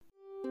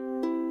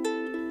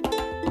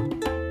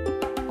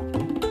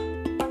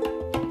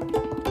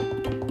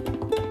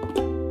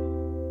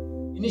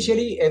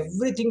initially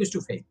everything used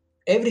to fail,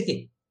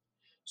 everything.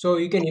 So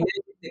you can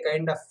imagine the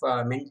kind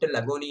of mental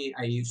agony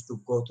I used to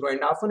go through,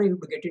 and often I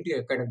would get into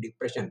a kind of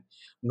depression.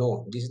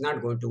 No, this is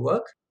not going to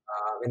work.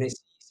 When I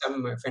see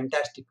some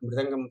fantastic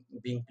mridangam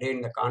being played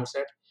in the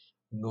concert,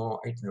 no,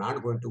 it's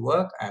not going to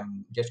work.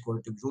 I'm just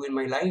going to ruin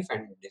my life,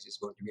 and this is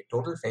going to be a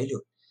total failure.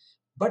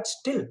 But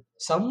still,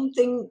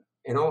 something,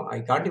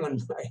 I can't even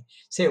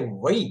say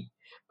why.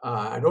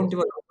 I don't even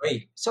know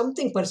why.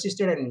 Something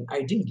persisted, and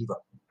I didn't give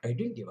up. I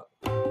didn't give up.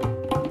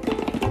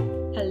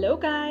 Hello,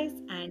 guys,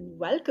 and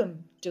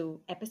welcome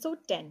to episode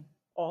 10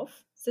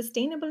 of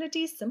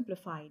Sustainability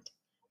Simplified.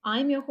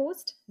 I'm your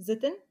host,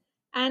 Zitin,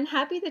 and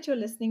happy that you're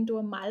listening to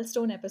a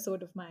milestone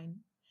episode of mine.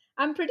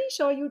 I'm pretty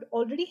sure you'd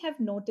already have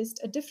noticed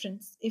a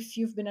difference if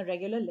you've been a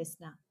regular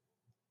listener.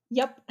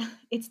 Yup,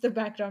 it's the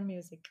background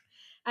music.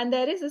 And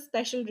there is a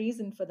special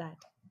reason for that.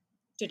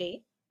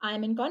 Today, I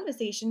am in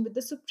conversation with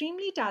the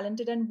supremely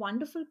talented and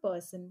wonderful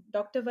person,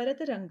 Dr.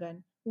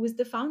 Varadarangan, who is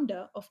the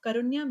founder of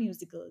Karunya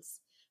Musicals,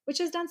 which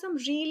has done some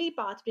really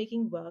path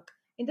breaking work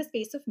in the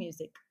space of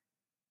music.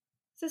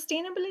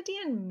 Sustainability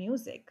and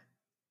music.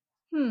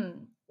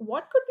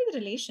 What could be the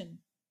relation?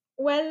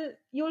 Well,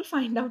 you'll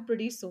find out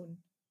pretty soon.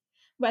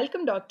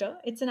 Welcome, Doctor.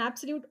 It's an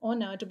absolute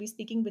honor to be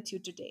speaking with you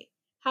today.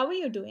 How are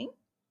you doing?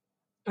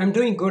 I'm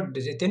doing good,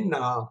 Jitin.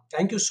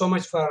 Thank you so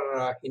much for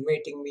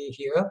inviting me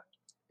here.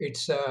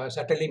 It's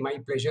certainly my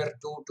pleasure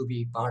to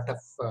be part of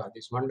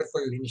this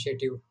wonderful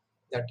initiative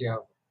that you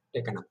have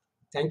taken up.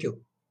 Thank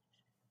you.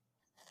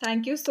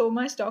 Thank you so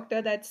much,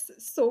 Doctor. That's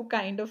so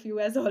kind of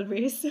you, as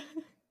always.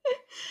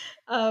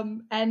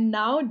 And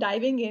now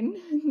diving in,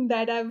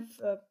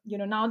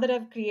 now that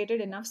I've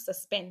created enough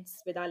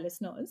suspense with our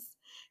listeners,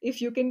 if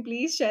you can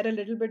please share a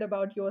little bit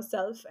about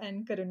yourself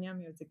and Karunya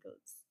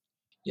Musicals.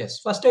 Yes,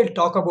 first I'll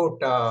talk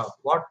about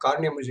what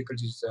Karunya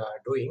Musicals is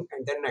doing,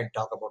 and then I'll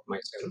talk about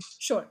myself.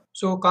 Sure.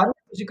 So,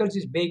 Karunya Musicals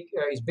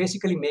is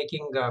basically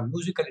making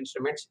musical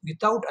instruments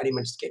without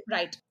animal skin.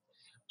 Right.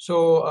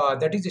 So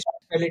that is the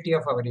specialty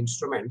of our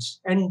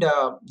instruments, and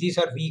these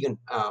are vegan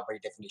by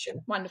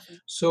definition. Wonderful.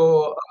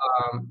 So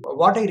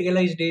what I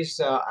realized is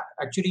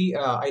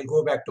I'll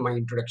go back to my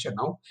introduction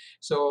now.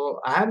 So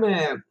I'm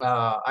an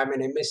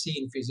MSc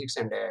in physics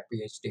and a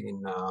PhD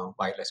in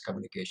wireless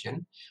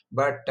communication,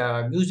 but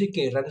music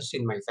runs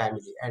in my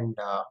family, and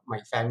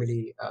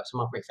some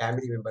of my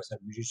family members are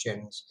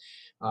musicians,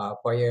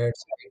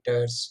 poets,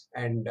 writers,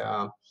 and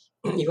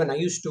even I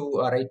used to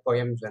write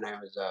poems when I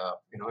was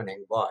an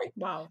young boy.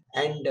 Wow.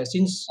 And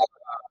since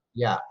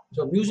yeah,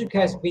 so music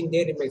has been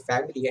there in my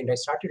family, and I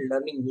started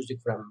learning music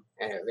from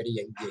a very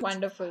young age.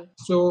 Wonderful.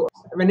 So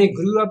when I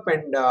grew up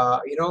and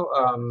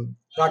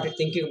started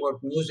thinking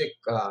about music,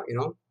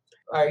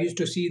 I used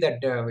to see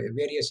that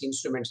various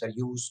instruments are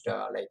used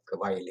like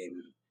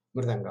violin,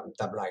 mridangam,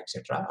 tabla,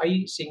 etc.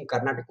 I sing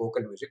Carnatic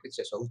vocal music, which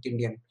is a South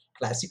Indian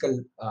classical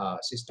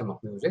system of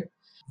music.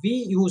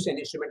 We use an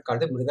instrument called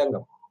the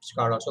mridangam. It's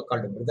also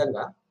called the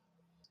mridanga.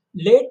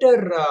 Later,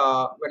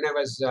 when I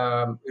was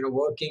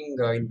working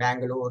in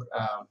Bangalore,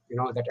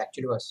 that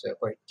actually was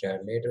quite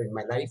later in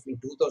my life in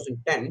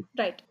 2010.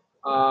 Right.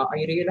 I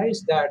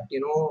realized that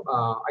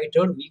I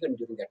turned vegan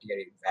during that year,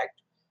 in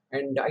fact,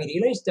 and I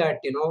realized that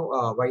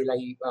while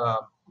I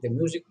the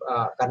music,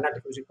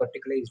 Carnatic music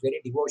particularly, is very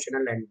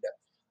devotional, and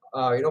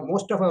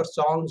most of our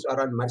songs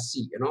are on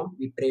mercy.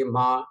 We pray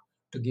Ma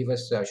to give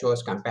us, show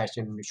us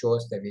compassion, show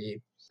us the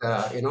way,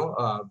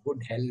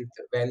 good health,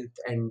 wealth,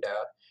 and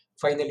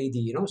finally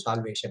the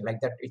salvation.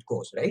 Like that, it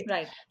goes right.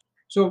 Right.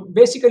 So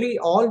basically,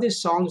 all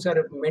these songs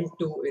are meant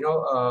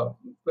to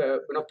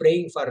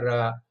praying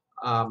for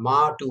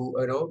Ma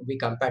to be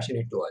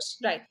compassionate to us.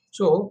 Right.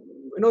 So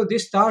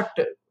this thought,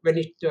 when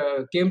it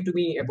came to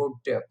me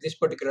about this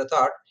particular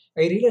thought,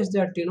 I realized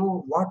that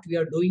what we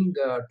are doing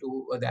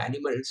to the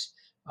animals.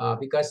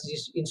 Because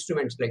these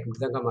instruments like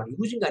mridangam are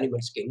using animal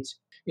skins.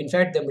 In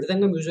fact, the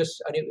mridangam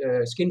uses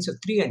skins of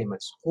three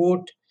animals: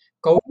 goat,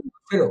 cow,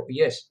 buffalo.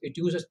 Yes, it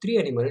uses three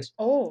animals,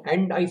 Oh,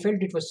 and I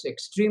felt it was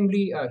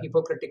extremely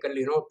hypocritical,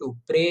 to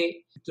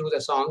pray through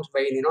the songs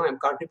while I'm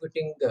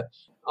contributing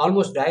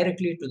almost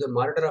directly to the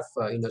murder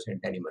of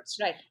innocent animals.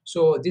 right.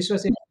 So this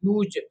was a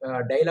huge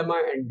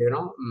dilemma, and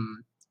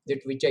that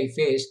which I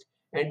faced.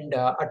 And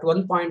at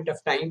one point of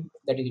time,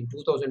 that is in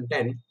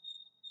 2010,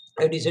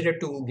 I decided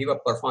to give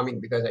up performing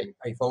because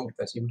I found it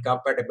was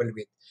incompatible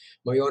with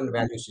my own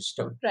value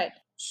system. Right.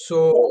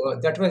 So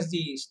that was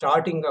the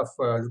starting of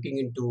looking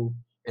into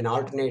an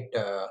alternate,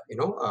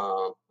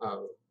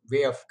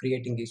 way of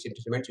creating these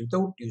instruments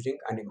without using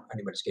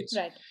animal skins.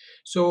 Right.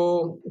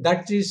 So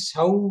that is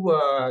how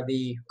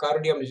the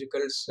Karunya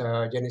Musicals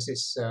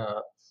genesis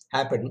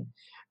happened.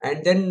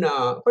 And then,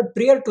 but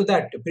prior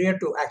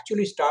to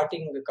actually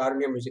starting the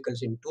Karunya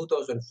Musicals in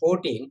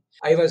 2014,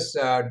 I was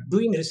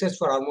doing research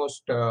for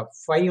almost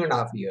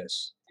 5.5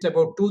 years. It's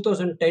about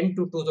 2010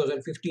 to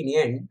 2015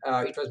 end.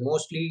 It was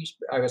mostly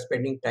I was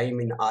spending time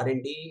in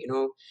R&D,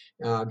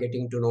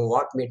 getting to know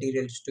what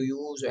materials to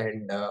use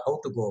and how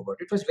to go about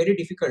it. It was very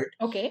difficult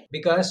Okay.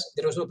 because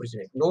there was no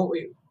precedent. No,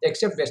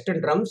 except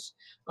Western drums,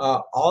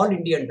 all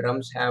Indian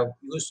drums have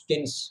used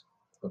skins.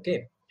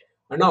 Okay.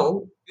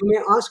 Now, you may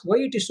ask why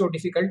it is so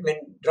difficult when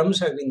drums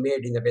have been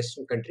made in the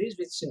Western countries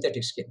with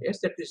synthetic skin.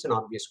 Yes, that is an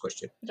obvious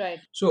question. Right.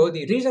 So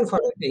the reason for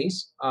that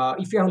is,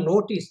 if you have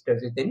noticed,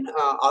 then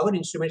our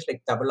instruments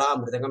like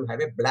tabla, mridangam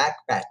have a black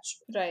patch,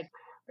 Right.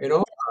 you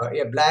know,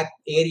 a black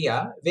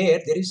area where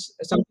there is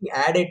something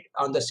added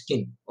on the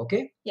skin.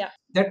 Okay, Yeah.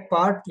 that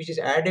part which is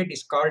added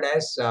is called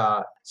as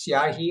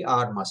syahi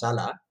or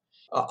masala.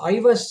 I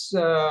was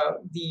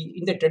the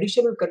in the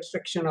traditional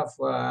construction of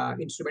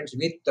instruments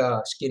with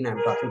skin.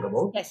 I'm talking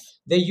about. Yes.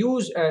 They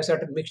use a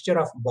certain mixture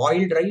of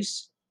boiled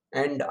rice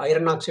and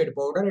iron oxide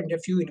powder and a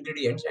few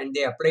ingredients, and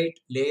they apply it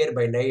layer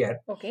by layer,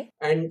 Okay.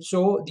 and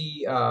so the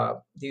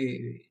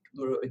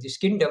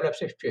skin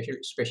develops a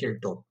special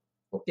tone.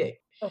 Okay,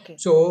 Okay.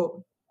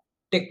 so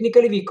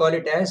technically, we call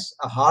it as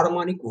a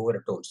harmonic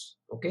overtones.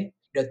 Okay,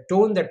 the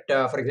tone that,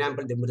 for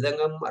example, the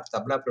mridangam or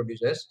tabla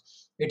produces,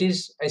 it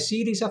is a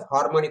series of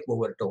harmonic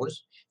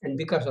overtones, and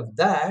because of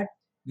that,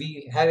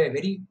 we have a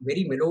very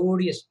very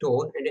melodious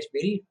tone and a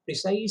very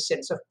precise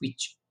sense of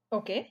pitch.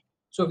 Okay.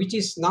 So, which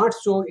is not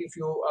so if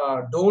you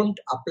don't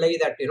apply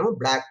that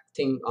black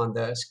thing on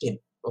the skin.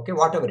 Okay,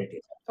 whatever it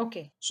is.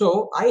 Okay.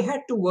 So I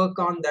had to work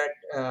on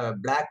that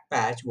black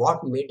patch, what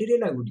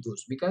material I would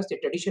use, because the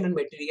traditional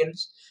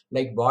materials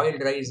like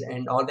boiled rice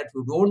and all that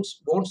we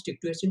won't stick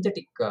to a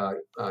synthetic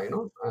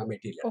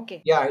material.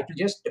 Okay. Yeah, it will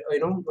just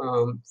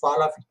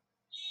fall off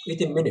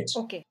within minutes.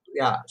 Okay.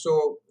 Yeah,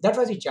 so that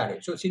was a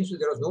challenge. So since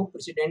there was no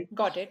precedent,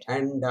 Got it.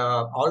 and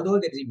although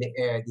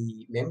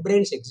the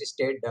membranes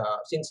existed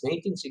since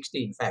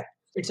 1960, in fact,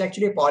 it's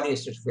actually a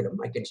polyester film.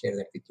 I can share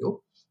that with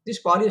you.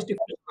 These polyester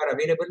films were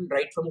available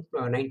right from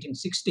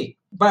 1960,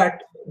 but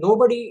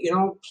nobody,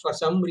 for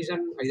some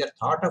reason, either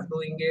thought of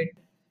doing it,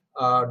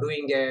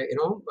 doing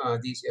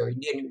these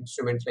Indian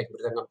instruments like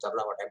mridangam,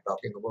 tabla, what I'm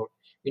talking about,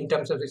 in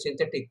terms of the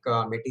synthetic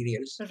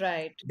materials,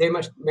 Right. they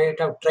might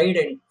have tried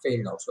and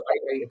failed also.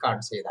 I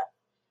can't say that.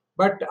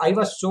 But I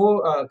was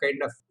so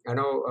kind of,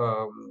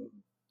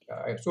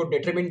 so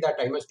determined that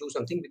I must do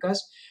something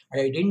because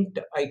I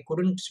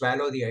couldn't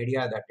swallow the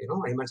idea that,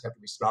 animals have to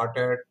be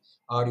slaughtered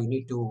or you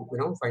need to,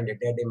 find a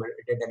dead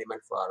animal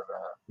for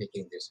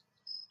making this.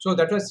 So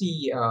that was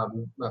the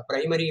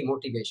primary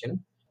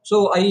motivation.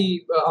 So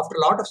after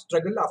a lot of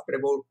struggle, after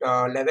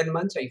about 11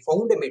 months, I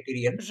found a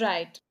material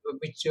Right.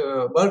 which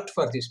worked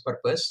for this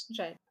purpose.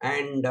 Right.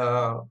 And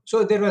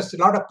so there was a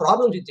lot of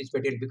problems with this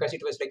material because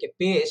it was like a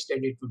paste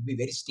and it would be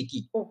very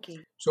sticky. Okay.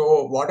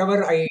 So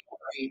whatever I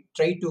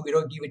try to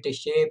give it a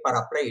shape or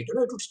apply it, it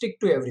would stick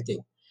to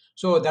everything.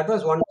 So that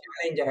was one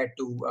challenge I had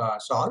to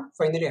solve.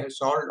 Finally, I have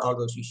solved all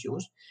those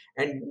issues,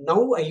 and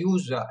now I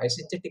use a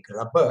synthetic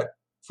rubber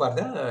for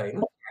the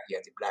yeah,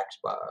 the black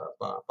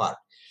part.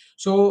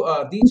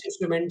 So these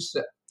instruments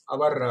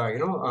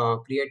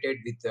are created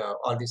with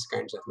all these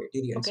kinds of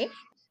materials. Okay.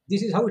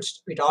 This is how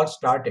it all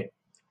started.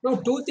 Now,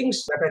 two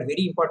things that are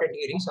very important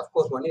here is, of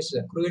course, one is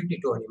cruelty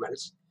to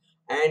animals,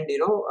 and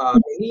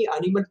any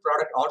animal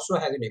product also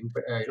has an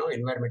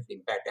environmental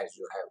impact, as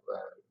you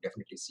have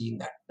definitely seen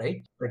that,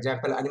 right? For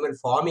example, animal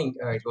farming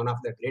is one of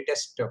the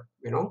greatest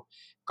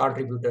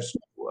contributors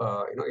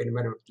to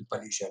environmental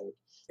pollution.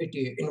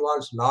 It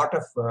involves lot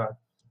of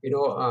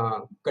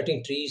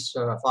cutting trees,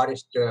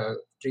 forest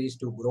trees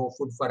to grow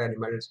food for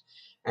animals,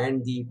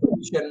 and the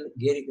pollution,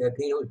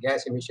 greenhouse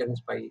gas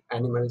emissions by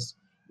animals,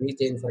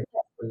 methane, for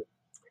example,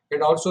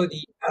 and also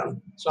the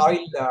soil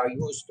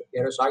used,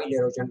 soil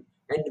erosion,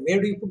 and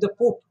where do you put the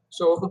poop?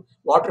 So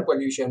water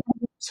pollution.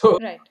 So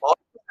Right. all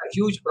these are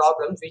huge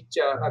problems which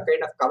are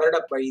kind of covered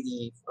up by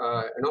the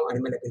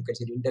animal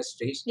agriculture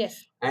industries,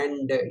 Yes.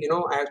 and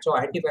also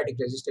antibiotic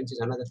resistance is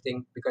another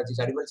thing because these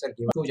animals are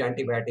given huge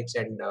antibiotics,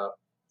 and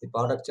the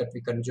products that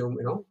we consume,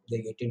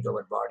 they get into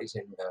our bodies,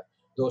 and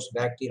those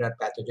bacteria or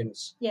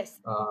pathogens Yes.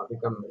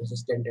 become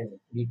resistant and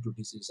lead to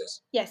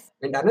diseases. Yes.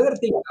 And another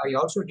thing I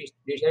also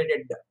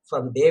decided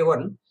from day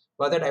one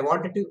was that I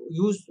wanted to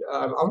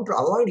I want to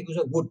avoid use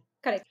of wood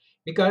Correct.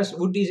 because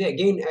wood is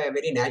again a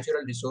very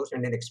natural resource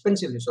and an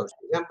expensive resource.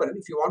 For example,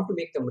 if you want to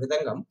make the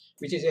mridangam,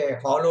 which is a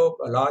hollow,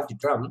 a large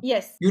drum,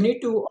 Yes. you need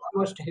to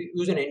almost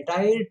use an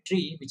entire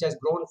tree which has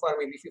grown for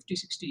maybe 50,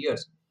 60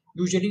 years.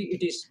 Usually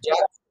it is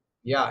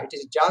yeah, it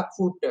is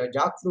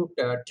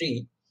jackfruit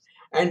tree,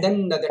 and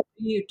then the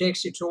tree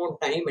takes its own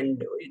time, and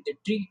the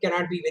tree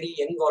cannot be very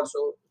young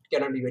also, it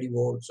cannot be very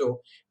old.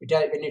 So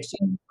when it's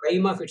in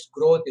prime of its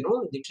growth,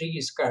 the tree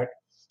is cut,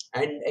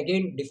 and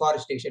again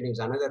deforestation is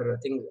another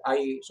thing.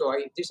 I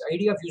this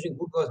idea of using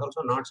wood was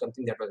also not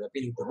something that was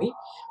appealing to me,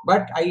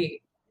 but I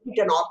need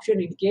an option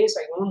in case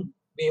I won't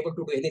be able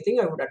to do anything,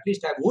 I would at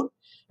least have wood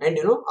and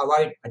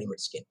avoid animal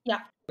skin.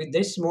 Yeah, With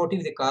this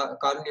motive, the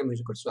Karunya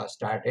Musicals was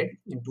started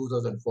in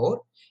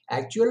 2004.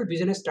 Actual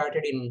business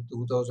started in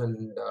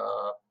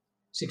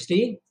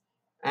 2016,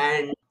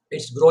 and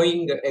it's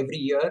growing every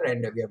year,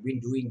 and we have been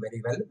doing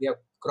very well. We have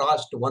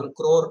crossed 1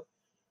 crore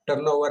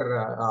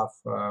turnover of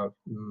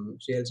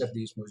sales of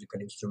these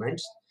musical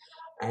instruments,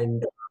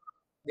 and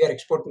we are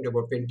exporting to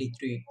about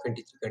 23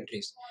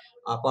 countries,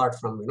 apart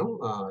from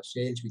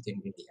sales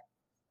within India.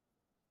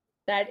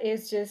 that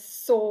is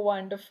just so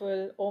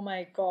wonderful. Oh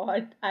my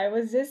God. I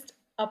was just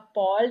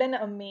appalled and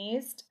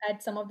amazed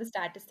at some of the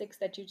statistics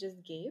that you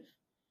just gave.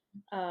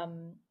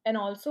 And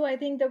also, I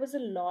think there was a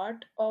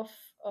lot of,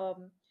 a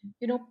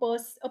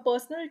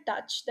personal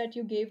touch that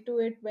you gave to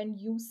it when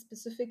you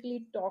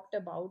specifically talked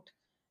about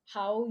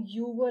how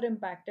you were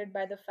impacted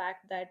by the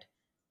fact that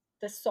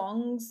the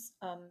songs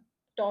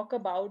talk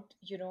about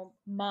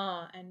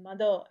ma and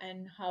mother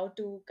and how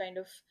to kind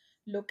of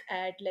look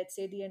at, let's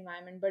say, the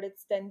environment, but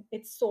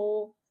it's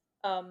so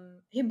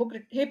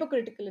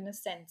hypocritical in a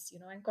sense,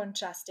 and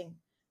contrasting,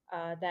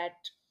 that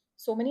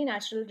so many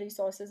natural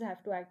resources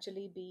have to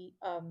actually be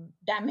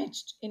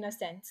damaged in a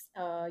sense.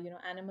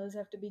 Animals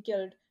have to be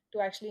killed to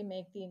actually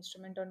make the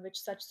instrument on which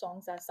such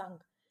songs are sung.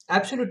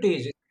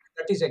 Absolutely,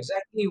 that is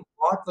exactly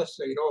what was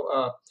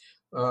no,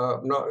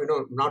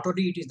 not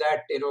only it is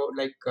that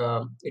like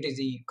it is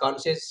the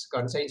conscience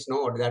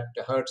note that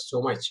hurts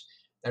so much,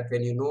 that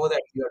when you know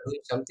that you are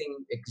doing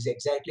something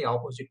exactly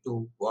opposite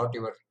to what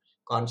your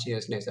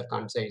consciousness or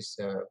conscience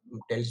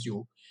tells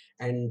you,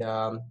 and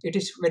it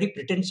is very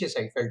pretentious.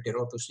 I felt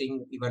to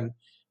sing even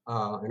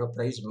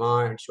praise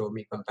ma and show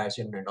me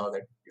compassion and all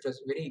that. It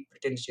was very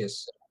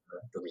pretentious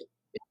to me.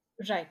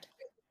 Right.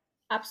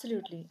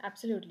 Absolutely,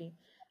 absolutely.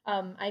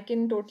 I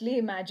can totally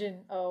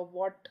imagine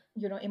what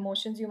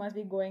emotions you must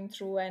be going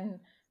through,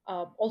 and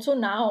also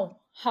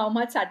now how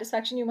much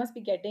satisfaction you must be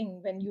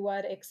getting when you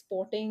are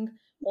exporting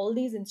all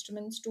these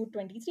instruments to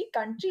 23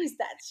 countries.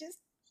 That's just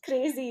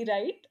crazy,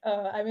 right?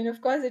 I mean,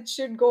 of course, it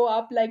should go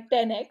up like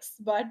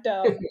 10x, but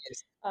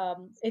Yes.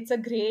 it's a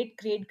great,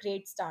 great,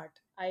 great start.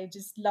 I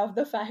just love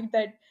the fact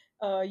that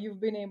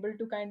you've been able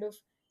to kind of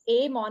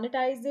a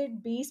monetize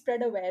it, b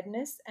spread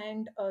awareness,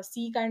 and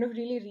c kind of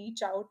really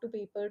reach out to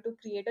people to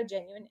create a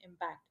genuine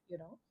impact.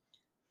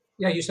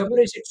 Yeah, you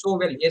summarized it so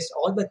well. Yes,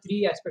 all the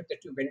three aspects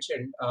that you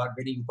mentioned are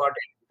very important,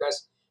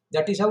 because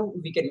that is how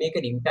we can make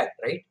an impact,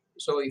 right?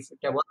 So if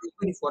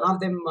even if one of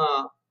them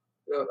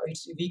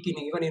it's weak in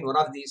even in one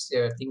of these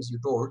things you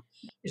told,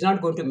 it's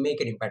not going to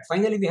make an impact.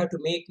 Finally, we have to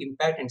make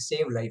impact and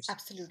save lives.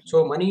 Absolutely.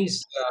 So money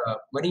is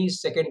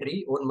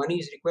secondary. Money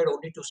is required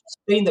only to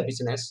sustain the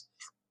business,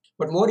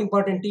 but more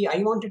importantly, I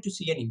wanted to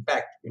see an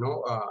impact, and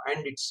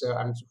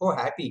I'm so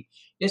happy.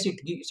 Yes,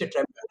 it's a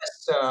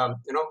tremendous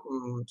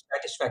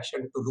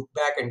satisfaction to look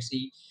back and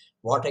see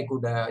what I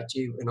could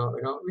achieve, in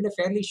a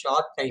fairly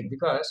short time,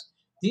 because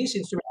these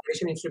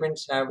traditional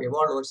instruments have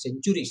evolved over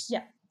centuries.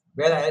 Yeah,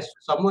 Whereas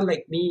someone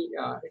like me,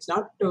 it's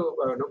not to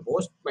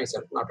boast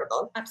myself, not at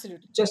all.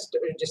 absolutely. Just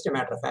a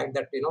matter of fact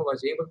that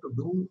was able to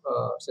do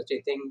such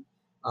a thing,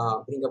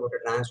 bring about a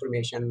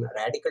transformation, a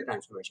radical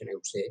transformation, I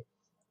would say,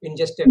 in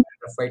just a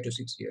matter of 5 to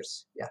 6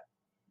 years. Yeah.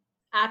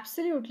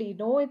 Absolutely.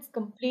 No, it's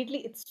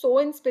so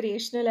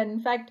inspirational. And in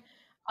fact,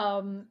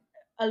 um,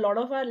 a lot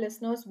of our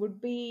listeners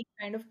would be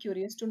kind of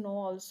curious to know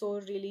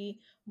also really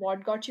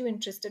what got you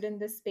interested in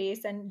this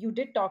space. And you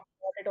did talk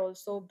about it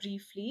also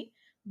briefly,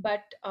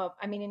 but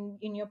I mean,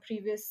 in your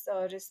previous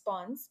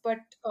response. But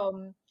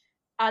are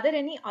there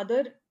any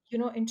other,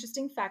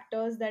 interesting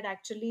factors that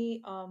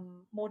actually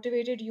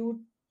motivated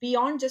you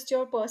beyond just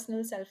your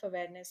personal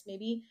self-awareness?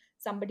 Maybe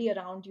somebody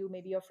around you,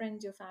 maybe your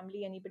friends, your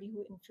family, anybody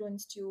who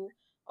influenced you,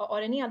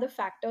 or any other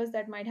factors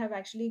that might have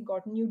actually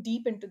gotten you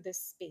deep into this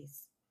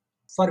space.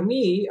 For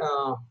me,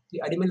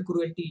 the animal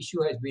cruelty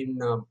issue has been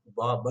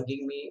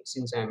bugging me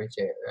since I was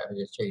a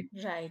child.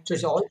 Right.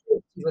 So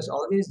it was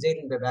always there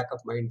in the back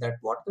of mind that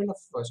what kind of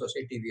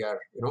society we are,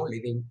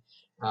 living,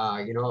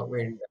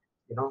 when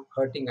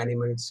hurting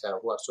animals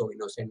who are so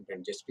innocent,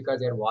 and just because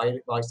they are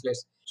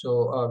voiceless.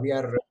 So we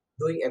are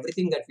doing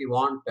everything that we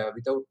want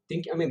without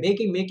thinking. I mean,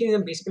 making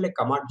them basically like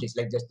commodities,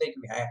 like just like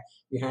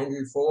we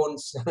handle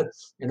phones,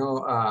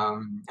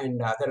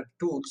 and other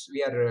tools.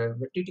 We're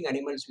treating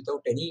animals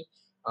without any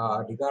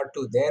regard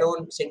to their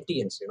own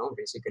sentience,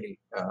 basically.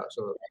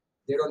 So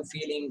their own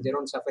feeling, their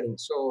own suffering.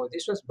 So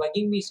this was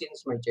bugging me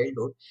since my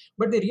childhood.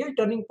 But the real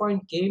turning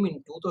point came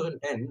in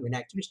 2010 when I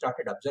actually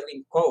started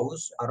observing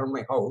cows around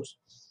my house,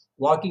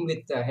 walking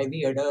with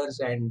heavy udders,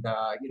 and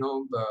I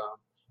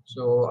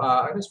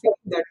was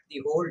feeling that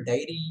the whole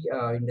dairy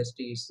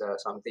industry is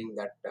something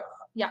that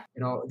Yeah.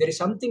 there is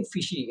something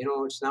fishy.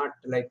 It's not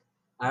like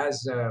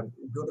as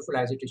beautiful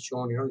as it is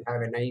shown. You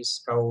have a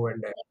nice cow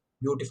and a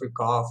beautiful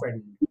calf,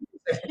 and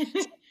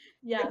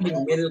Yeah.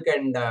 sparkling milk,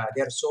 and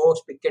they are so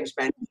spick and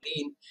span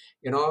clean,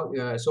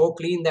 so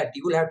clean that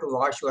you will have to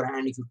wash your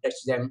hand if you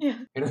touch them. Yeah.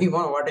 You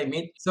know what I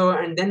mean. So,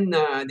 and then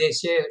they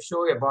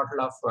show a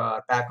bottle of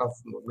pack of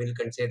milk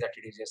and say that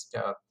it is just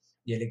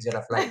the elixir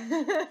of life.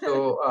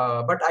 So,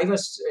 but I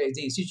was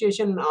the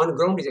situation on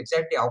ground is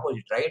exactly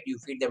opposite, right? You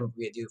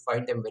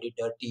find them very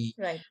dirty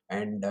Right.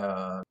 and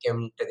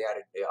kempt. They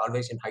are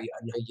always in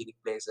unhygienic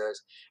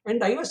places,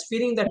 and I was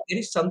feeling that there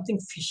is something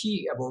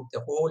fishy about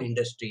the whole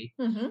industry.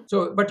 Mm-hmm.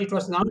 So, but it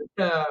was not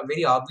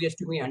very obvious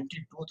to me until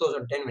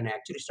 2010 when I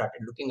actually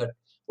started looking at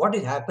what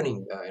is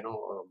happening, in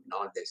all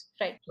this.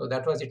 Right. So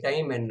that was the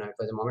time when it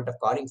was a moment of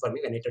calling for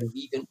me when I turned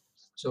vegan.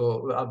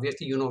 So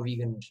obviously,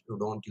 vegans who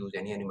don't use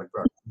any animal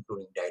products,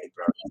 including dairy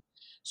products.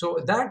 So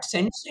that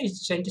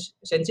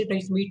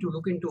sensitized me to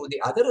look into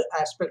the other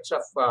aspects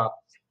of,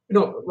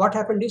 what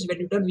happened is when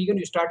you turn vegan,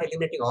 you start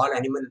eliminating all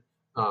animal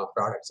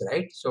products,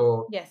 right?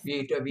 So Yes.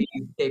 we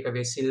take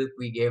away silk,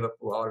 we gave up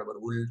all our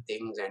wool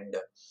things, and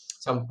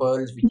some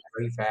pearls which are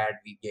very fat,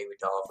 we gave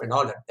it off, and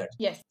all that.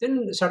 Yes.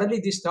 Then suddenly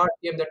this thought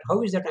came that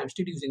how is that I'm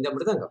still using the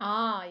mridangam?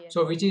 Ah, yes.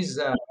 So which is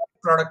a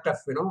product of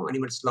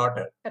animal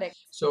slaughter. Correct.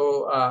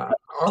 So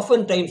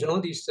oftentimes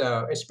these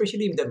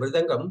especially in the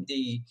mridangam,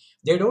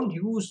 they don't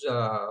use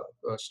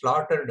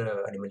slaughtered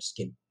animal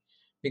skin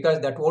because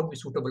that won't be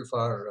suitable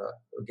for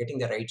getting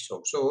the right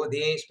sound. So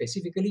they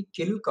specifically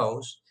kill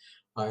cows,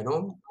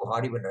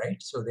 horrible, right?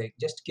 So they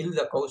just kill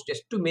the cows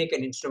just to make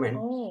an instrument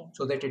Oh,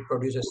 so that it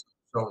produces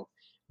sound.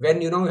 When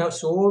you have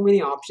so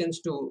many options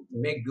to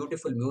make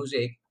beautiful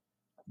music,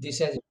 this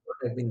has what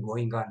has been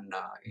going on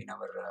in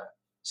our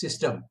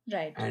system,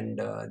 right. and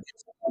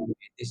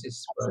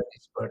this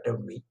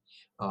perturbed me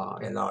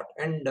a lot,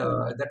 and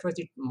that was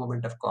the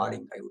moment of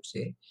calling, I would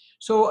say.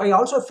 So I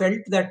also felt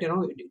that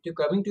to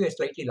coming to a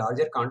slightly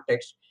larger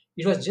context,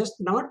 it was just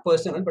not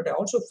personal, but I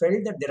also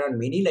felt that there are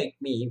many like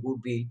me who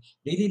would be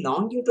really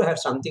longing to have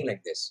something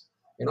like this.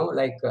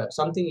 Like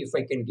something if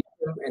I can give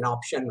them an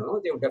option,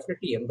 they would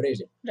definitely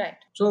embrace it. Right.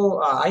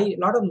 So a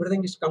lot of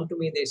mridangis come to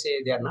me. They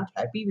say they are not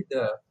happy with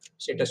the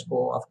status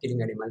quo of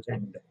killing animals,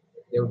 and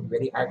they would be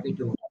very happy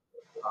to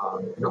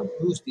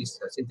use these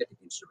synthetic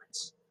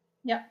instruments.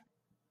 Yeah.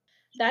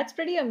 That's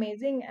pretty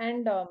amazing.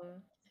 And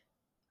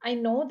I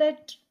know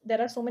that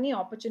there are so many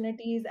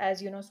opportunities,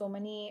 as you know, so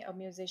many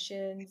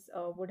musicians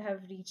would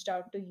have reached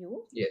out to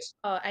you. Yes,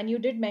 And you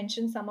did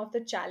mention some of the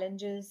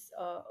challenges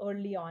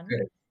early on,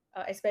 correct,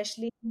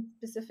 especially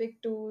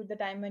specific to the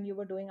time when you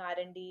were doing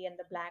R&D and D and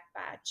the black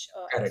patch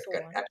and correct, so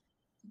correct. on.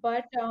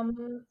 But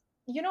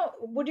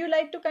would you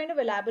like to kind of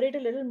elaborate a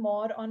little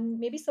more on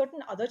maybe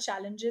certain other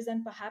challenges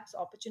and perhaps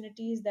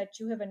opportunities that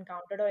you have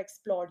encountered or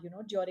explored,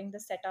 during the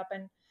setup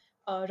and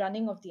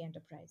running of the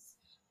enterprise?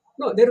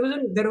 No, there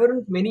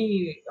weren't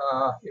many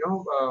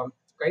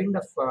kind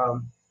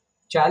of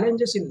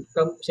challenges in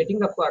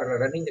setting up or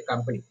running the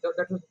company.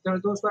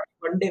 Those were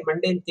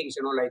mundane things,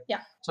 like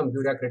Yeah, some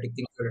bureaucratic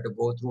things we had to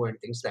go through and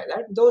things like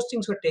that. Those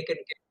things were taken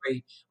care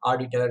by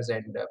auditors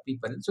and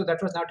people, so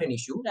that was not an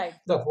issue. right.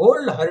 The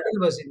whole hurdle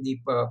was in the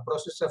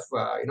process of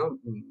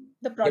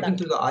The getting product.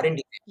 to the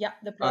R&D, Yeah,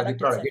 the the product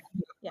product.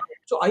 itself. Yeah.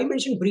 So I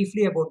mentioned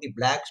briefly about the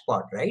black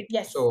spot, right?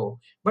 Yes. So,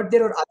 but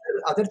there are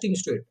other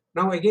things to it.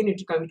 Now again,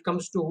 it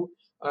comes to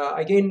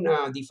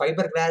the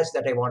fiberglass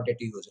that I wanted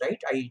to use, right?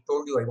 I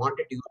told you I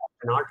wanted to use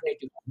an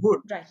alternative to wood,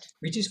 Right.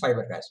 which is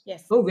fiberglass.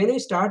 Yes. Now, when I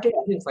started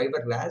using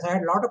fiberglass, I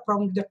had a lot of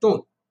problems with the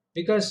tone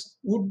because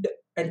wood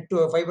and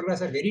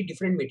fiberglass are very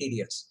different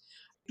materials.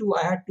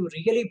 I had to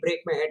really break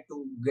my head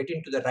to get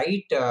into the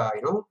right,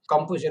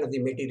 composition of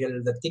the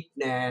material, the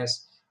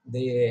thickness,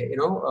 the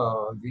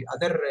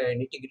other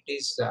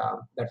nitty-gritties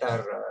that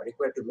are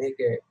required to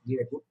give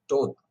a good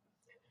tone.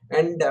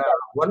 And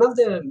one of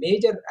the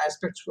major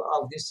aspects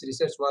of this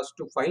research was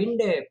to find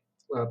a,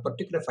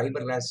 particular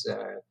fiberglass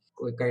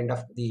kind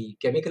of the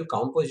chemical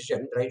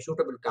composition, right,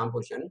 suitable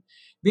composition,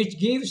 which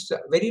gives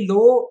very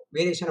low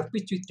variation of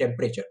pitch with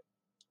temperature.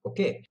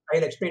 Okay,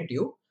 I'll explain to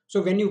you.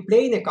 So when you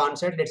play in a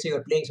concert, let's say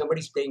you're playing,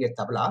 somebody's playing a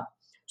tabla.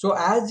 So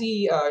as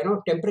the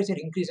temperature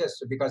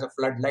increases because of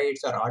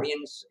floodlights or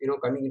audience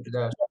coming into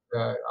the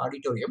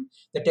auditorium,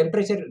 the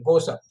temperature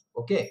goes up.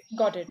 Okay,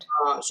 Got it.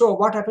 so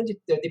what happens?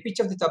 The pitch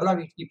of the tabla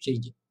will keep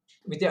changing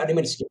with the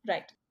animal skin.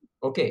 Right.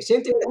 Okay,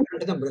 same thing will happen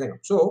to the mridangam.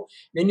 So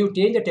when you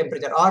change the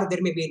temperature, or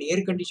there may be an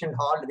air conditioned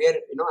hall where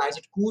as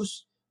it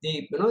cools,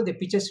 the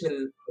pitches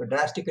will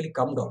drastically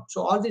come down.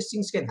 So all these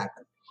things can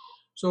happen.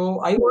 So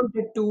I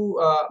wanted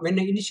to, when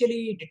I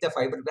initially did the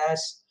fiberglass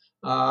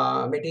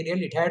material,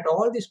 it had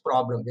all these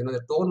problems.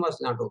 The tone was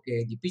not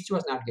okay, the pitch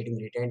was not getting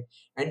retained,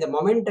 and the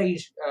moment I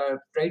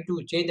tried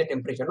to change the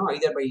temperature,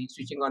 either by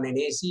switching on an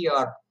AC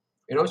or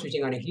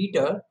switching on a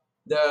heater,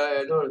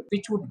 the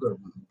pitch would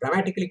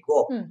dramatically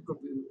go up Hmm. to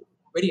be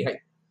very high.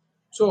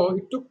 So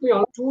it took me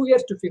all 2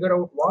 years to figure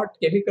out what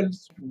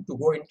chemicals to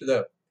go into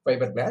the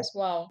fiberglass.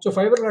 Wow. So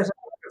fiberglass has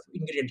a lot of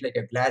ingredients like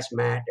a glass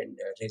mat and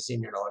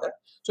resin and all that.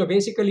 So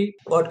basically,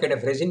 what kind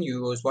of resin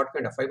you use, what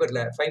kind of fiber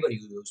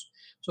you use.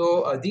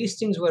 So these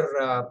things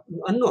were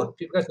unknown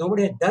because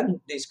nobody had done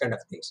these kind of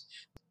things.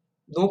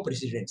 No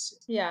precedence.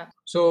 Yeah.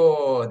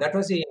 So that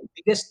was the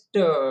biggest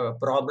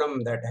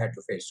problem that I had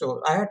to face.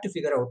 So I had to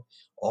figure out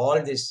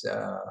all this,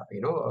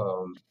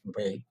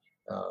 by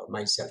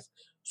myself.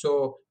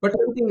 So, but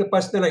something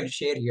personal I'll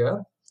share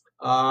here.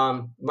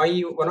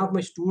 My one of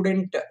my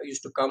student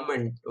used to come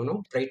and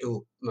try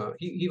to.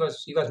 He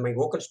was my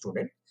vocal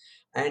student,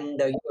 and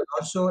he was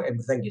also a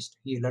mridangist.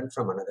 He learned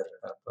from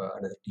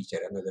another teacher,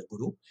 another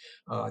guru,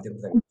 the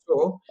mridangist.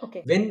 So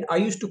Okay. when I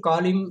used to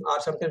call him, or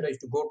sometimes I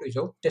used to go to his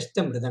house, test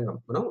the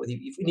mridangam.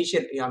 If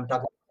initial, I'm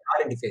talking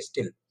R&D phase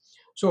still.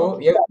 So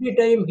Okay. every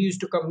time he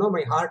used to come,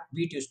 my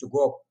heartbeat used to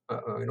go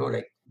up,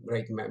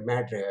 like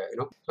mad,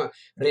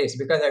 race,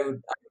 because I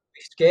would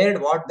be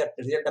scared what that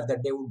result of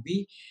that day would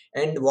be,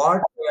 and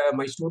what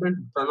my student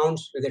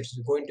pronounced, whether it's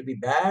going to be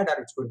bad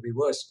or it's going to be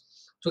worse.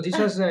 So this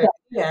was a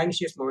very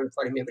anxious moment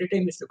for him. Every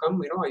time he used to come,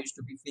 I used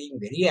to be feeling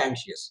very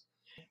anxious.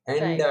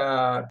 And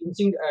Right.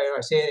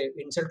 say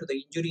insult to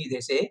the injury, they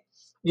say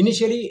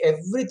initially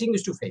everything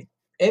used to fail,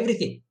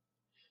 everything.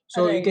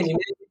 So you can Right.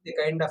 imagine the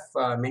kind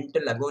of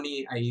mental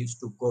agony I used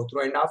to go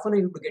through, and often I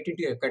used to get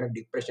into a kind of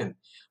depression.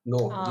 No,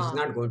 this is Ah.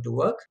 not going to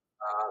work.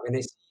 When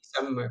I see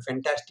some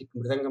fantastic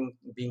mridangam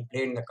being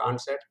played in the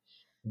concert,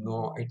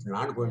 no, it's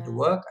not going to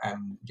Yeah. work.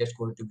 I'm just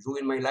going to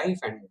ruin my life,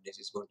 and this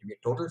is going to be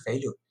a total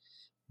failure.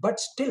 But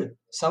still,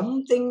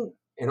 something,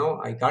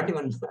 I can't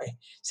even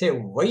say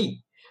why.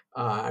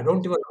 I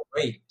don't even know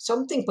why.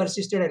 Something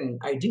persisted, and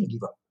I didn't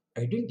give up.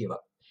 I didn't give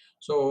up.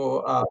 So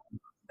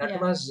that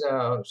Yeah. was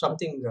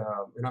something,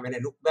 when I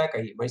look back,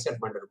 I myself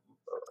wonder,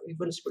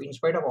 even in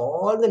spite of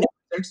all the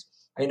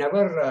results, I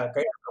never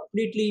kind of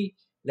completely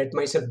let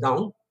myself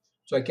down.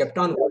 So I kept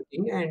on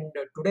working, and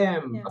today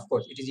I'm, Yeah. of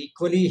course, it is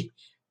equally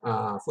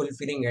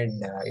fulfilling,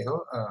 and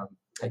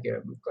like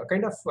a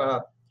kind of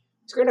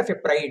it's kind of a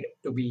pride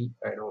to be,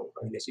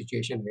 in a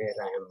situation where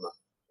I am.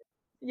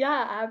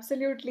 Yeah,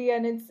 absolutely.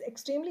 And it's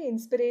extremely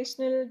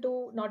inspirational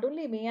to not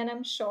only me, and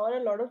I'm sure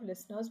a lot of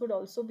listeners would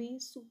also be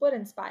super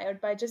inspired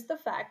by just the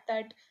fact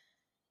that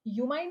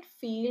you might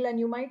feel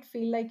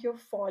like you're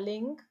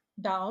falling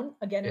down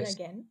again and Yes,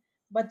 again.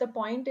 But the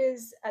point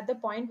is, at the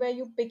point where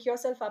you pick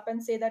yourself up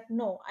and say that,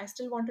 no, I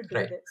still want to do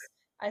right, this,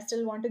 I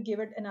still want to give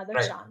it another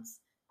right, chance,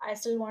 I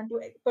still want to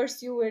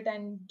pursue it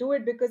and do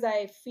it because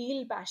I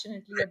feel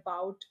passionately right.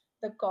 about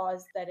the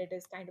cause that it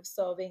is kind of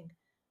serving,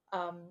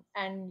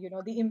 and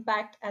the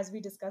impact, as we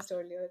discussed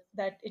earlier,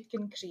 that it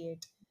can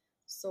create.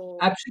 So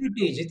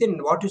Absolutely,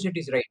 Jitin, what you said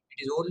is right.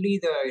 It is only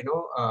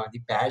the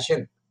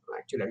passion.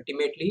 Actually,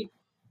 ultimately,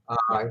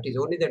 yeah. it is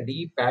only the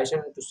deep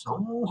passion to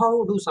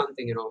somehow do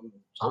something.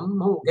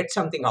 Somehow get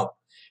something out.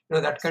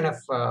 That kind of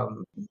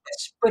Absolutely.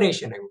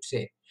 desperation, I would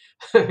say.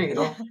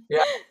 Yeah.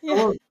 Yeah, Yeah.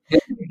 so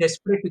very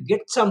desperate to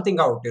get something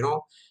out.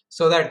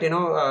 So that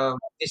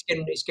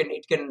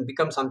it can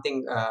become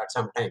something at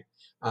some time,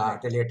 at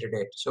a Right. later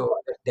date. So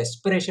the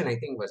desperation, I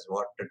think, was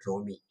what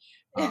drove me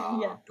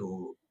Yeah.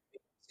 to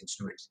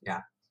instruments.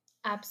 Yeah.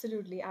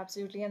 Absolutely,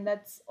 absolutely. And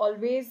that's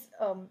always,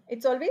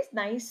 it's always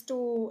nice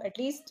to, at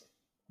least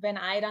when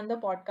I run the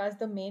podcast,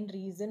 the main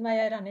reason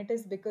why I run it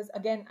is because,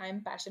 again,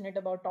 I'm passionate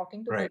about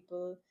talking to Right.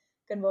 people,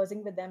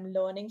 conversing with them,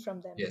 learning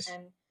from them. Yes.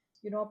 And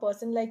a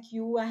person like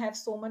you, I have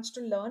so much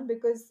to learn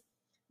because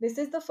this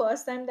is the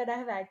first time that I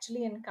have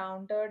actually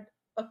encountered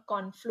a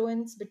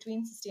confluence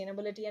between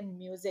sustainability and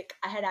music.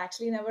 I had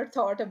actually never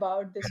thought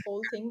about this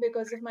whole thing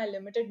because of my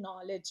limited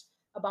knowledge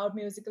about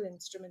musical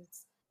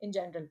instruments in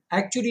general.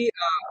 Actually,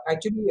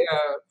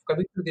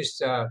 coming to this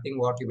thing,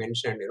 what you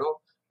mentioned,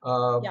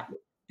 Yeah.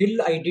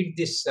 till I did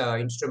this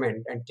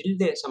instrument, and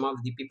till some of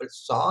the people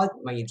saw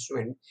my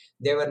instrument,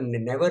 they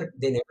never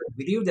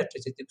believed that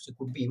it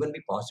could be even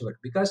be possible,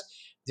 because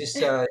this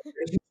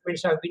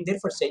instruments have been there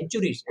for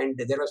centuries, and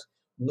there was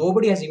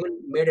nobody has even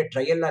made a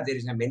trial, or there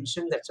is a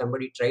mention that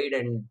somebody tried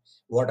and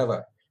whatever.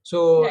 Right.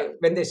 So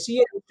when they see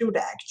an instrument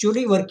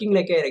actually working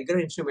like a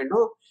regular instrument,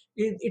 no,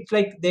 it's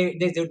like they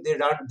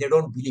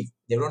don't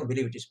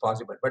believe it is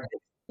possible, but they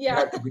Yeah.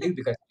 have to believe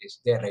because it is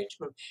there right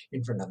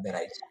in front of their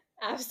eyes.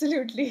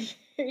 Absolutely.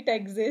 It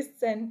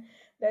exists, and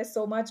there's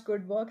so much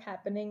good work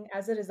happening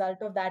as a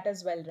result of that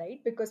as well,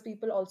 right? Because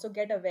people also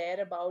get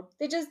aware about,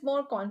 they're just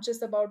more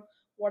conscious about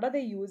what are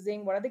they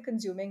using, what are they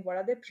consuming, what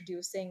are they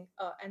producing,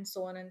 and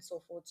so on and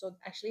so forth. So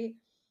actually,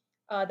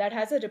 that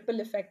has a ripple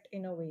effect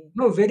in a way.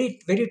 No, very,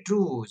 very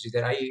true,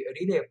 Sridhar. I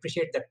really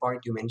appreciate that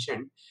point you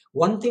mentioned.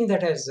 One thing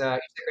that has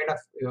it's a kind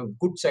of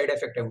good side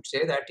effect, I would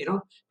say, that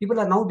people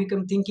are now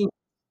become thinking,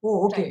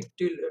 oh, Right. okay,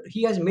 till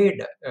he has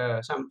made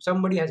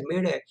somebody has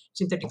made a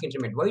synthetic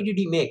instrument. Why did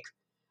he make?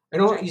 Is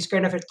Right.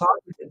 kind of a thought.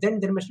 Then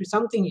there must be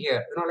something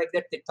here, like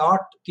that. The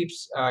thought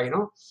keeps,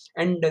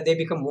 and they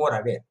become more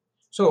aware.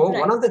 So one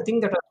Right. of the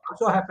things that has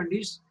also happened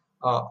is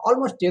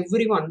almost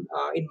everyone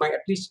in my,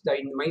 at least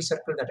in my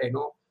circle that I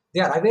know, they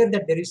are aware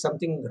that there is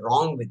something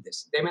wrong with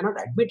this. They may not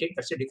admit it.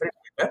 That's a different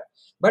matter.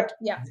 But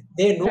Yeah.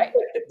 they know Right.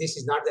 that this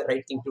is not the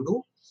right thing to do.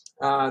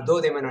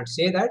 Though they may not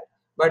say that,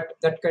 but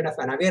that kind of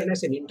an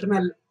awareness and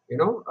internal,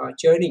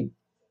 churning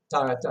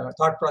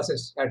thought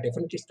process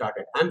definitely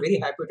started. I'm very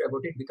happy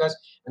about it because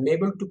I'm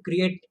able to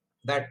create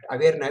that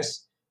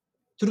awareness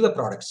through the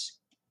products.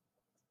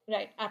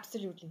 Right,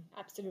 absolutely,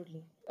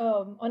 absolutely.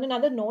 On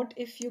another note,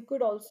 if you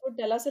could also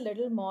tell us a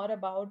little more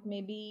about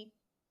maybe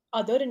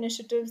other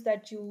initiatives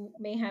that you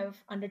may have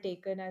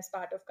undertaken as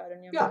part of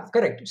Karunya Yeah, Music?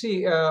 correct.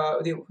 See,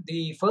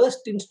 the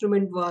first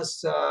instrument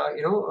was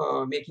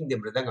making the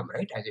mridangam,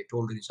 right? As I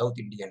told you, the South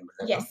Indian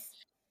mridangam. Yes,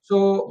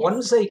 So yes,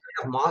 once I kind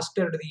of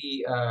mastered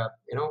the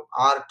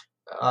art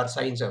or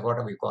science or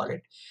whatever you call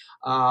it,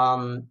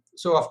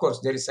 so of course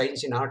there is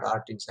science in art,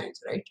 art in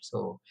science, right?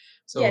 So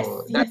yes,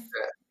 that yes,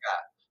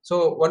 yeah.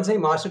 So once I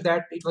mastered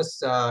that, it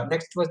was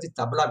next was the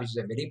tabla, which is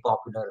a very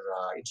popular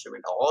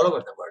instrument all over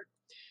the world.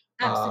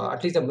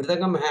 At least absolutely. the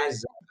mridangam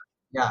has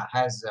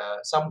has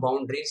some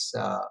boundaries.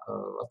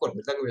 Of course,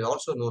 mridangam is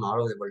also known all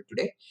over the world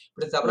today,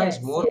 but the tabla is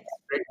Yes, more yes.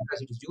 spread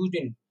because it is used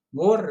in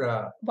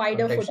more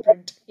Wider types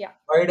footprint. Yeah,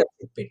 wider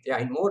footprint. Yeah,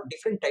 in more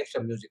different types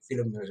of music,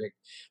 film music,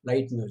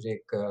 light music,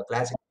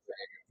 classical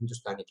music,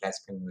 Hindustani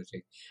classical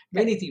music,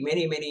 correct.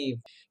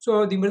 many.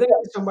 So the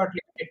mridangam is somewhat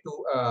limited to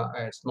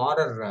a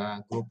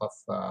smaller group of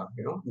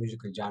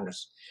musical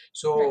genres.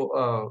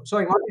 Right. So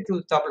I wanted to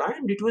tabla,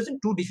 and it wasn't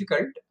too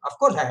difficult. Of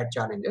course, I had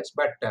challenges,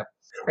 but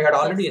I had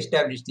already Yes.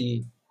 established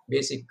the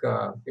basic,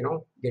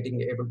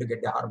 getting able to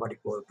get the harmonic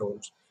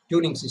overtones,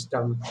 tuning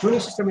system. Tuning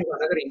system is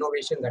another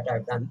innovation that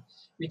I've done,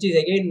 which is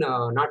again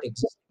not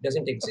exist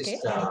doesn't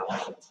exist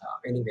Okay.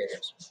 anywhere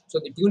else.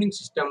 So the tuning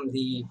system,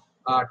 the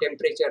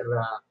temperature,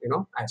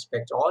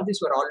 aspects, all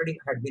these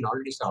had been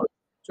already solved.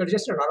 So it's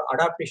just an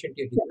adaptation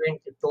to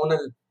different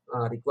tonal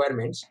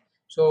requirements.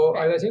 So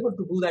I Right. was able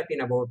to do that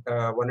in about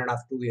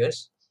 1.5 2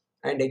 years,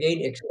 and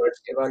again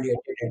experts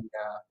evaluated, and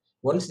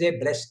once they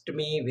blessed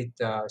me with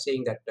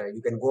saying that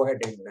you can go ahead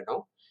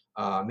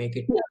and make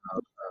it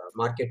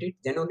market it,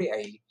 then only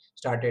I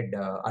started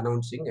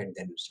announcing and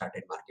then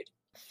started marketing.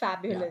 Yeah,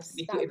 Fabulous.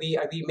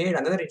 we made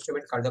another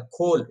instrument called the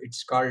khol.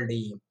 It's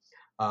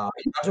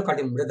also called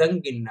the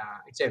mridang in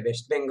it's a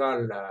West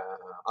Bengal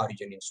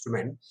origin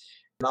instrument.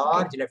 Okay.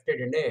 Large left-head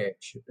and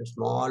a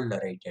small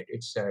right-head.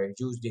 It's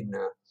used in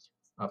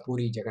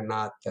Puri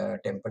Jagannath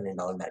temple and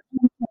all that.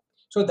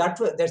 So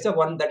that's the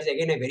one that is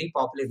again a very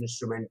popular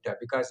instrument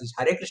because these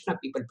Hare Krishna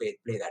people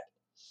play that.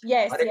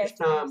 Yes, Hare yes,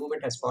 Krishna yes.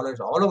 movement has followers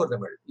all over the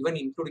world, even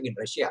including in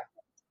Russia. Right.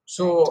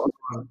 So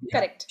yeah,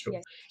 Correct. true.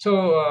 Yes.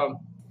 So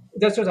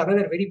this was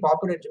another very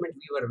popular instrument.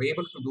 We were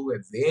able to do a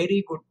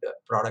very good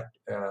product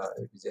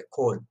with a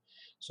coal.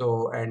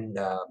 So and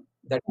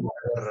that is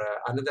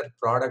another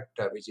product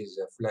which is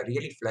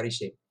really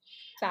flourishing.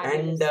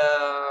 And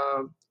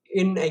Fabulous.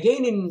 in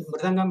again in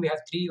Mridangam we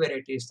have three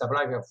varieties,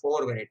 tabla we have four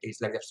varieties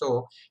like that.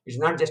 So it's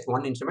not just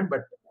one instrument,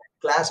 but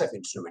class of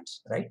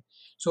instruments, right?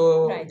 So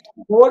Right.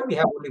 coal we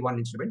have only one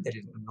instrument. There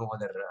is no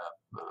other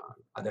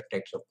other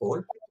types of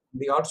coal.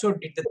 We also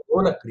did the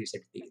dolak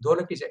recently.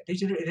 Dolak is a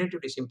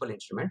relatively simple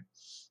instrument,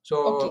 so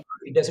Okay.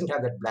 it doesn't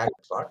have that black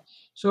spot.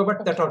 So,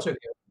 but that Okay. also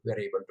we are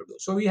able to do.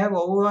 So we have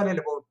overall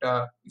about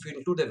if you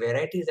include the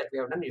varieties that we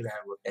have done, you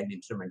have about 10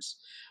 instruments,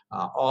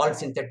 all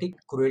synthetic,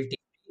 cruelty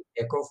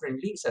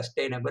eco-friendly,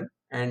 sustainable,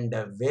 and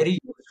very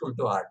useful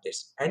to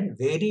artists and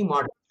very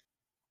modern.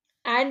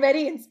 And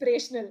very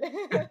inspirational.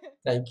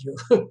 Thank you.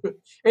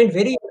 And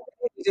very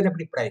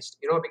reasonably priced,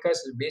 because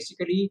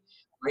basically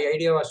my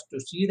idea was to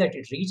see that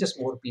it reaches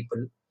more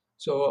people.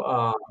 So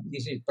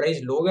this is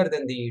priced lower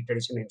than the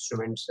traditional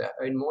instruments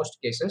in most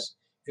cases.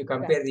 If you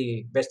compare Right.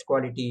 the best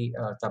quality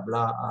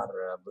tabla or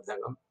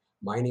mridangam,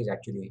 mine is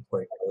actually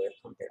quite lower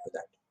compared to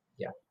that.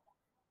 Yeah,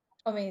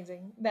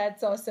 Amazing.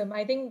 That's awesome.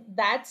 I think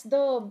that's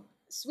the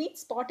sweet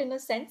spot in a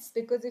sense,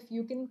 because if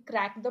you can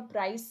crack the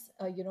price,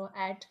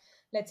 at,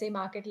 let's say,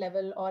 market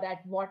level, or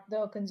at what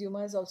the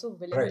consumer is also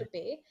willing to right.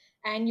 pay,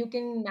 and you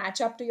can match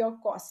up to your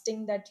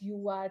costing that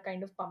you are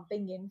kind of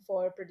pumping in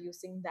for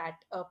producing that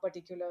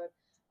particular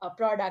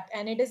product,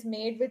 and it is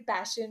made with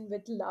passion,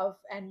 with love,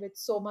 and with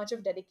so much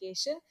of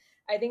dedication.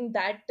 I think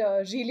that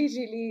really,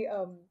 really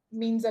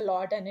means a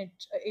lot, and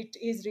it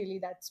is really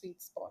that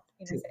sweet spot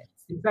in a See, sense.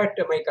 in fact,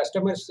 my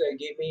customers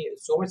gave me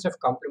so much of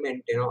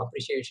compliment,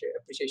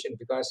 appreciation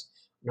because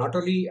not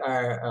only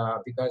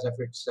because of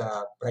its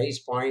price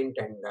point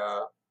and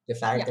the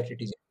fact Yeah. that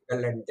it is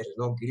ethical and there is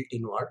no guilt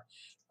involved,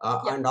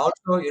 Yeah. and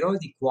also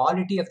the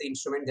quality of the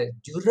instrument, the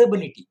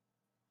durability.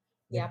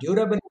 The Yeah.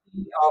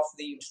 durability of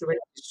the instrument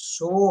is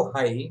so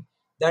high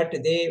that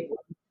they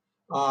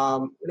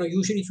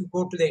usually if you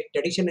go to the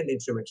traditional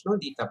instruments,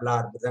 the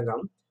tabla or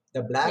mridangam,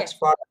 the black Yes.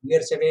 spot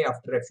wears away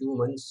after a few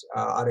months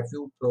or a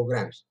few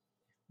programs.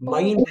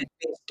 Mine Oh, has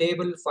been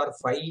stable for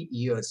 5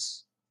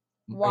 years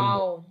and more.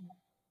 wow.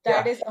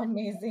 That Yeah, is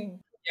amazing.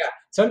 yeah.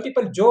 Some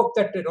people joke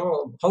that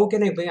how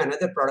can I buy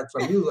another product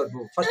from you?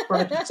 Your first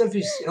product itself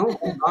is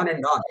going on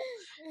and on.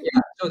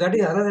 Yeah, so that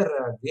is another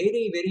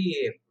very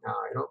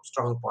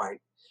strong point.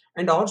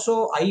 And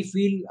also, I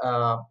feel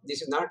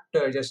this is not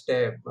just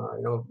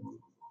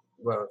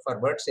for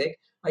word's sake.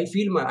 I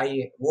feel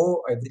I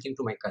owe everything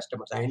to my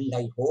customers, and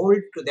I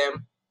hold to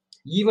them,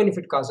 even if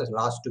it causes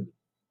loss to me.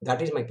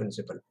 That is my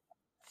principle.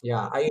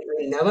 Yeah, I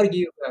will never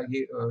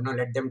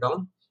let them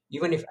down.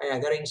 Even if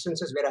there are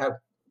instances where I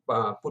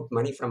have put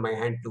money from my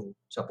hand to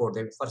support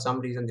them. For some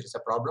reason, there is a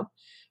problem.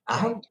 I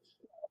have Right.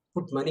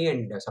 put money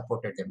and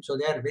supported them. So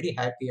they are very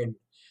happy, and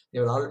They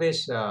will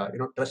always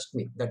trust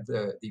me, that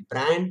the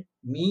brand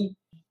me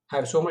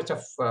have so much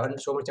of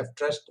earned so much of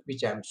trust,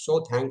 which I'm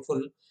so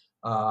thankful,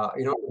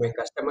 to my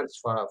customers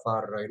for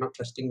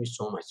trusting me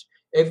so much.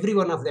 Every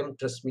one of them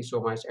trusts me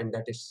so much, and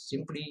that is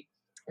simply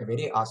a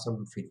very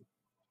awesome feeling.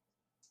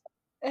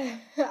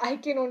 I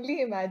can only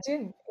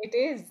imagine. It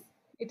is.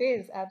 It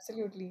is,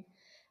 absolutely.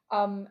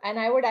 And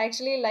I would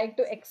actually like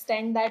to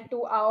extend that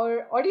to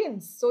our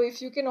audience. So,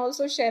 if you can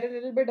also share a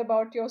little bit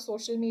about your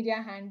social media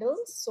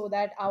handles so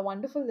that our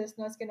wonderful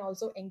listeners can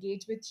also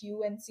engage with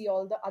you and see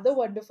all the other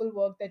wonderful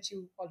work that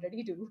you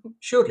already do.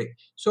 Surely.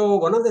 So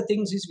one of the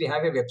things is we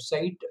have a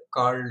website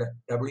called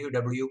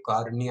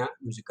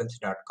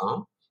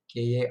www.karunyamusicals.com,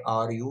 Karunya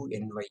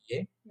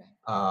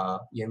Right.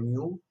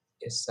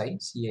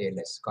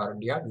 Musicals,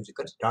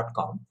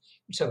 karunyamusicals.com.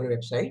 It's our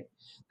website.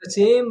 The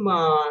same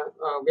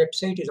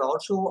website is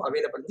also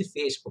available on the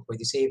Facebook with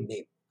the same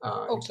name.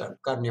 It's Okay. on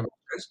Karunya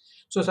Musicals.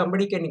 So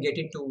somebody can get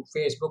into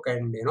Facebook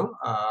and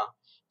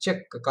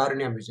check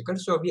Karunya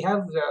Musicals. So we have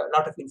a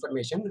lot of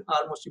information,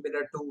 almost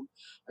similar to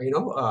the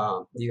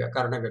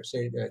Karuna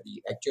website,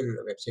 the actual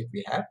website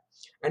we have.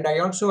 And I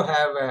also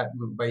have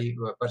my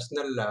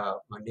personal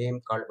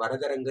name called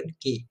Varadarangan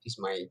K is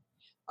my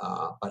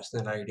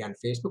personal ID on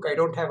Facebook. I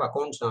don't have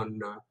accounts on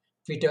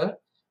Twitter.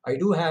 I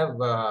do have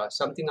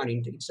something on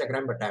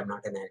Instagram, but I'm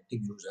not an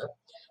active user.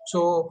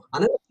 So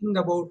another thing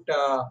about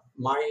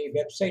my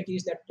website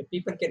is that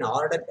people can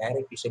order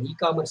direct. It's an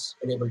e-commerce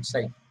enabled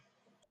site.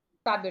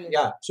 Fabulous.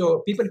 Yeah,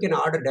 so people can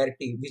order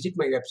directly, visit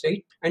my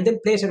website, and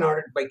then place an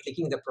order by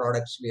clicking the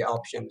products, the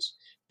options,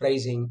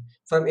 pricing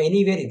from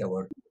anywhere in the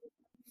world.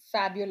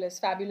 Fabulous.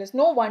 Fabulous.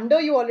 No wonder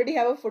you already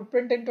have a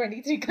footprint in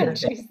 23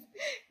 countries.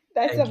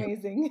 That's Thank you.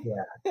 amazing.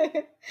 Yeah,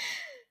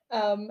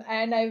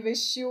 And I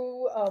wish you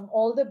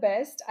all the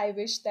best. I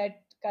wish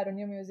that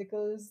Karunya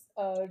Musicals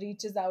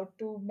reaches out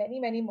to many,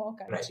 many more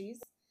right.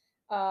 countries.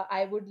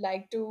 I would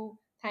like to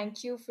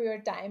thank you for your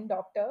time,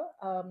 Doctor.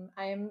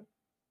 I am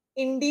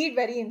indeed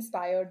very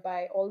inspired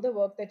by all the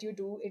work that you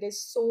do.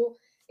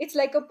 It's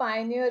like a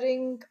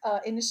pioneering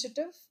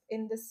initiative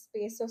in the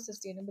space of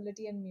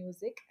sustainability and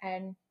music.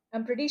 And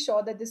I'm pretty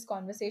sure that this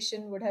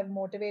conversation would have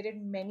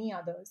motivated many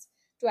others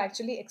to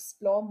actually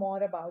explore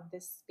more about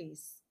this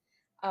space.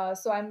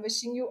 So I'm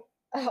wishing you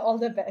all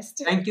the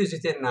best. Thank you,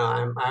 Zitin.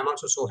 I'm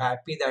also so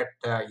happy that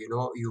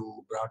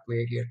you brought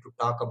me here to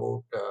talk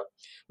about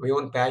my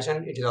own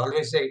passion. It is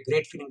always a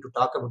great feeling to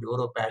talk about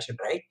your own passion,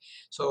 right?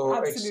 So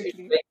it's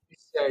Absolutely. like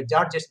it's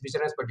not just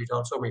business, but it's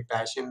also my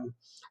passion,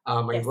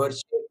 my Yes.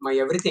 worship, my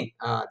everything.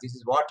 This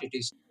is what it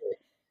is.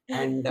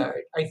 And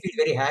I feel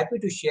very happy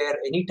to share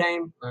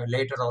anytime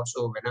later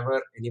also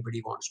whenever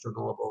anybody wants to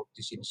know about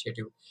this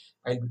initiative.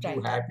 I'll be too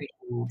Right. happy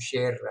to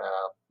share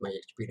my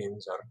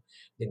experience or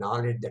the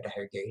knowledge that I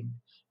have gained.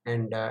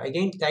 And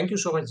again, thank you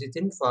so much,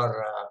 Jitin,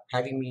 for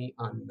having me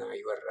on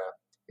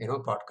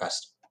your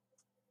podcast.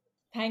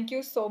 Thank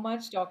you so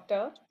much,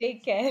 Doctor.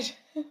 Take care.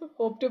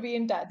 Hope to be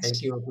in touch.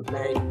 Thank you. Good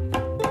night.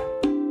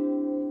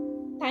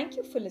 Thank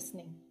you for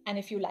listening. And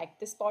if you like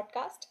this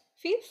podcast,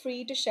 feel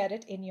free to share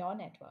it in your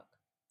network.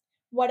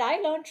 What I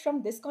learned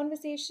from this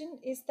conversation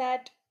is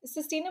that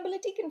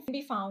sustainability can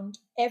be found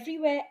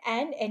everywhere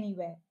and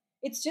anywhere.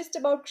 It's just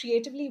about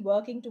creatively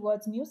working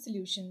towards new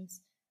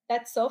solutions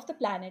that serve the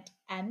planet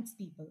and its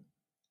people.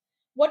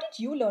 What did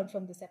you learn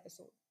from this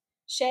episode?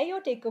 Share your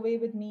takeaway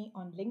with me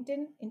on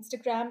LinkedIn,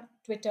 Instagram,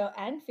 Twitter,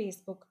 and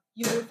Facebook.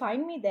 You will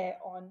find me there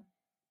on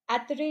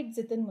at the rate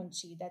Zitin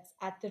Munshi. That's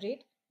at the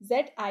rate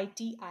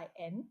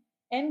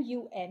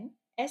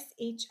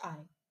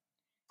ZITINMUNSHI.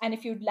 And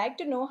if you'd like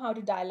to know how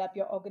to dial up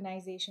your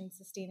organization's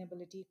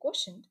sustainability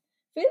quotient,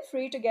 feel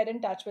free to get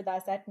in touch with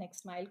us at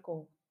Next Mile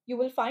Co. You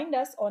will find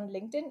us on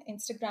LinkedIn,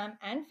 Instagram,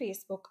 and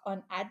Facebook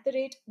on at the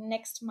rate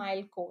Next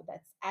Mile Co.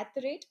 That's at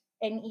the rate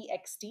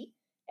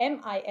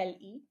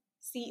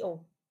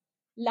NEXTMILECO.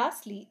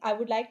 Lastly, I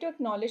would like to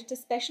acknowledge the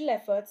special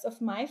efforts of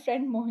my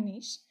friend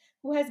Mohnish,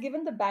 who has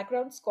given the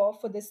background score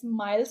for this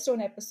milestone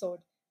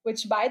episode,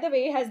 which, by the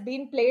way, has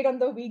been played on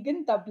the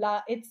vegan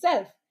tabla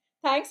itself.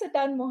 Thanks a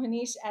ton,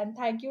 Mohnish, and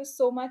thank you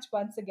so much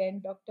once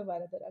again, Dr.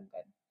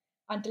 Varadarangan.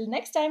 Until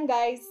next time,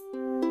 guys.